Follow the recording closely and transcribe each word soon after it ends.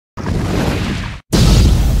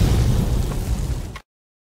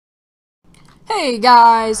Hey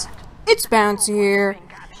guys, it's Bouncy here,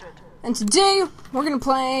 and today we're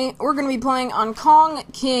gonna be playing on Kong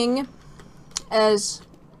King as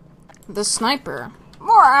the sniper.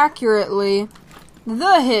 More accurately,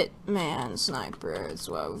 the Hitman sniper as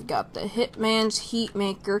well. We've got the Hitman's Heat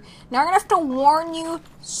Maker. Now I'm gonna have to warn you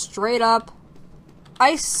straight up,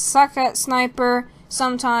 I suck at sniper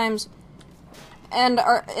sometimes, and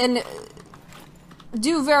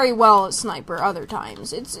do very well at sniper other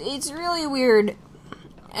times. It's really weird.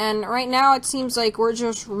 And right now it seems like we're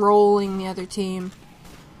just rolling the other team.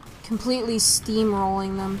 Completely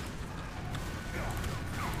steamrolling them.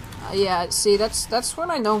 Yeah, see, that's when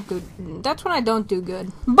I don't do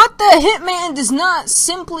good. But the Hitman does not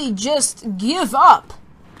simply just give up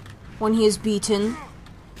when he is beaten,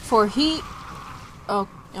 for he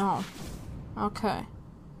okay.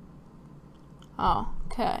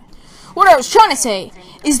 What I was trying to say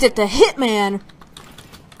is that the Hitman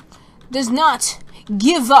does not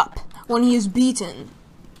give up when he is beaten,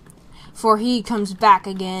 for he comes back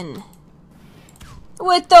again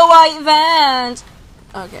with the white vans.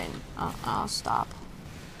 Okay, I'll stop.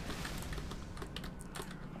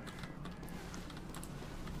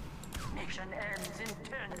 Mission ends in 10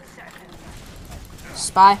 seconds.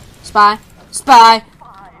 Spy.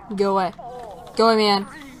 Go away, man.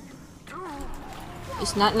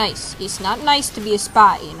 It's not nice. It's not nice to be a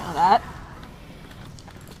spy, you know that?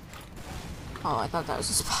 Oh, I thought that was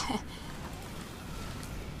a spy.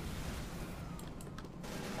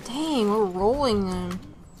 Dang, we're rolling them.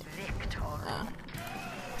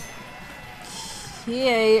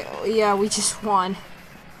 Yeah, we just won.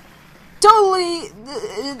 Totally,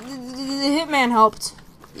 the Hitman helped.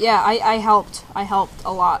 Yeah, I helped. I helped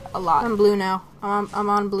a lot. I'm blue now. I'm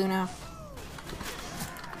on blue now.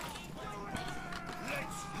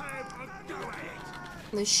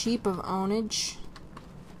 The Sheep of Ownage.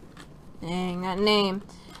 Dang, that name.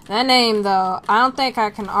 That name, though, I don't think I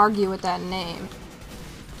can argue with that name.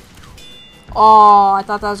 Oh, I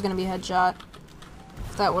thought that was going to be a headshot.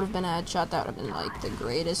 If that would have been a headshot, that would have been, like, the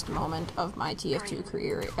greatest moment of my Tf2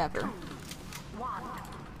 career ever.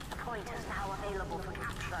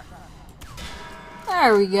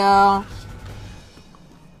 There we go.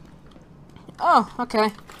 Oh,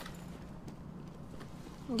 okay.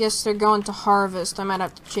 Guess they're going to Harvest. I might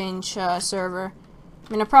have to change server. I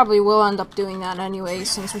mean, I probably will end up doing that anyway,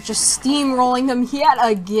 since we're just steamrolling them yet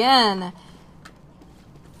again.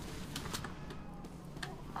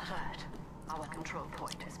 Alert. Our control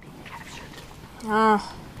point is being captured.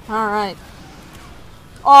 Alright.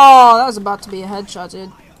 Oh, that was about to be a headshot,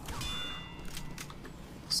 dude.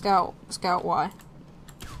 Scout, why?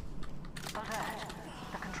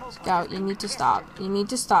 Scout, you need to stop. You need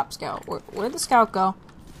to stop, Scout. Where'd the Scout go?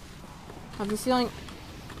 I have a feeling...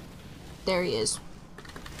 There he is.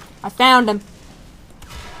 I found him.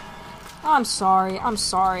 Oh, I'm sorry.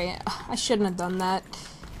 I shouldn't have done that.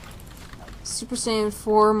 Super Saiyan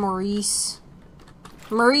 4 Maurice.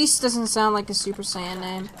 Maurice doesn't sound like a Super Saiyan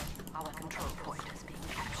name. Our control point is being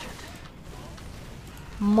captured.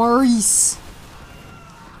 Maurice.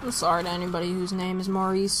 I'm sorry to anybody whose name is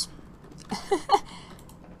Maurice.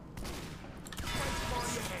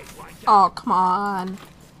 Oh, come on.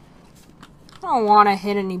 I don't want to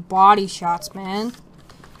hit any body shots, man.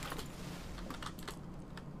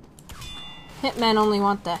 Hitmen only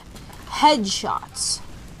want the headshots.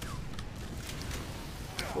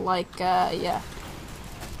 Like, yeah.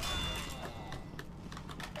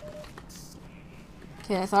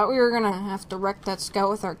 Okay, I thought we were gonna have to wreck that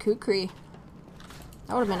Scout with our Kukri.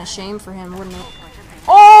 That would have been a shame for him, wouldn't it?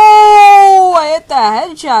 Oh! I hit that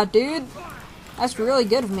headshot, dude. That's really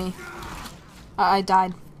good of me. I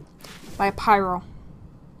died. By a pyro.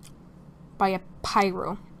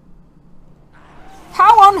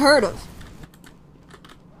 How unheard of!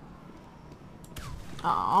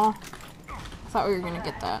 Aww. I thought we were gonna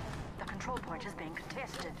get that. The control point is being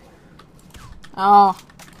contested. Oh.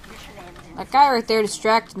 That guy right there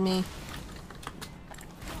distracted me.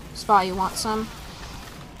 Spy, you want some?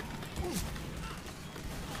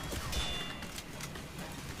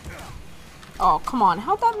 Oh, come on.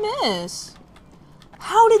 How'd that miss?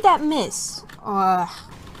 How did that miss? Oh,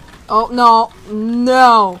 no.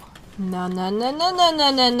 No.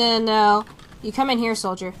 No. You come in here,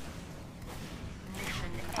 soldier.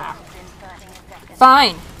 Ah.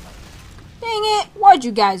 Fine. Dang it. Why'd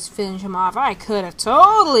you guys finish him off? I could have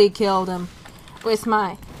totally killed him with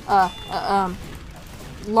my,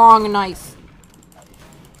 long knife.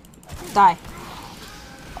 Die.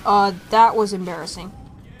 That was embarrassing.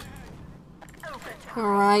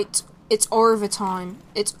 Alright. It's overtime.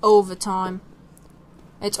 It's overtime.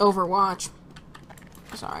 It's Overwatch.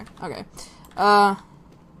 Sorry. Okay. I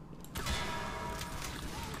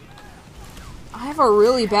have a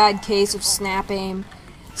really bad case of snap aim.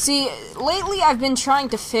 See, lately I've been trying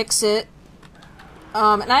to fix it,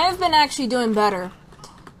 and I have been actually doing better.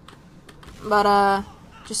 But,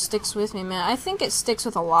 just sticks with me, man. I think it sticks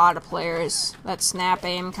with a lot of players, that snap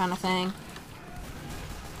aim kind of thing.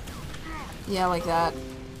 Yeah, like that.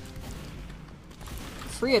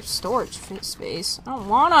 Free up storage space. I don't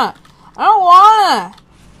wanna!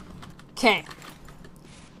 Okay.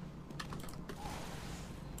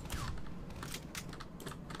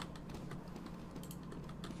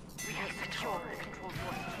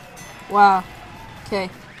 Wow. Okay.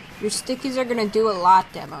 Your stickies are gonna do a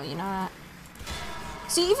lot, demo, you know that?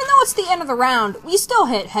 See, even though it's the end of the round, we still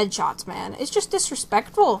hit headshots, man. It's just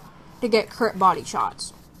disrespectful to get crit body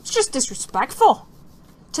shots. It's just disrespectful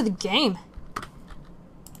to the game.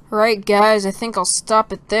 Alright, guys, I think I'll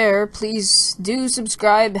stop it there. Please do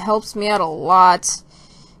subscribe. It helps me out a lot.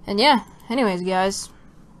 And yeah, anyways, guys,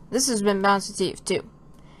 this has been Bouncy Tf2.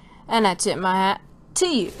 And I tip my hat to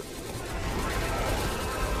you.